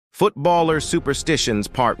Footballer Superstitions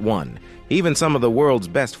Part 1. Even some of the world's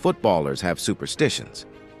best footballers have superstitions.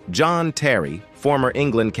 John Terry, former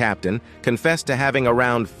England captain, confessed to having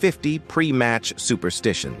around 50 pre-match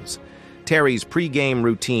superstitions. Terry's pre-game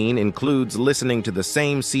routine includes listening to the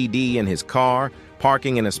same CD in his car,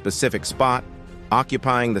 parking in a specific spot,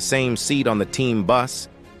 occupying the same seat on the team bus,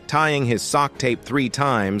 tying his sock tape 3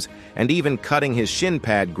 times, and even cutting his shin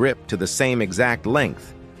pad grip to the same exact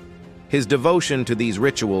length. His devotion to these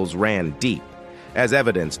rituals ran deep, as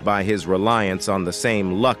evidenced by his reliance on the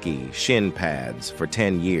same lucky shin pads for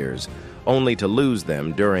 10 years, only to lose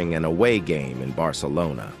them during an away game in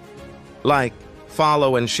Barcelona. Like,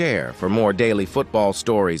 follow, and share for more daily football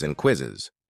stories and quizzes.